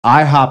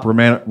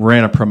IHOP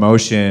ran a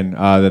promotion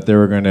that they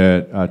were going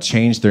to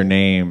change their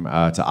name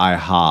to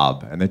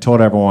IHOB, and they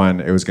told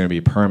everyone it was going to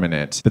be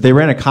permanent. But they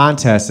ran a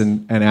contest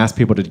and asked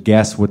people to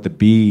guess what the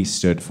B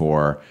stood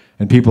for,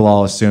 and people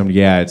all assumed,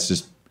 yeah,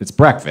 it's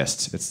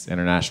breakfast. It's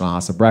International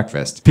House of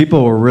Breakfast.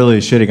 People were really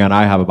shitting on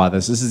IHOP about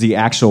this. This is the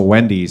actual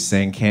Wendy's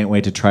saying, can't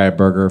wait to try a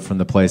burger from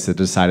the place that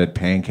decided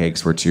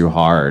pancakes were too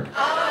hard.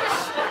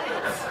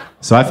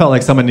 So I felt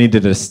like someone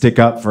needed to stick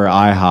up for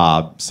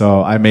IHOB,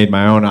 so I made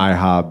my own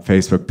IHOB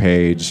Facebook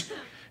page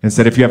and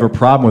said, if you have a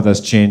problem with us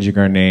changing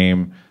our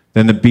name,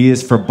 then the B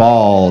is for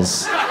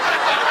balls,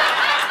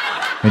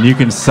 and you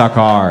can suck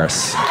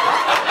ours.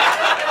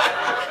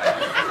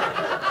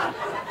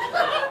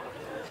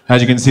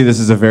 As you can see, this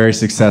is a very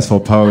successful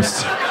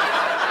post.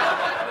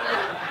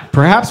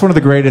 Perhaps one of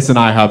the greatest in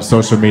IHOB's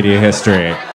social media history.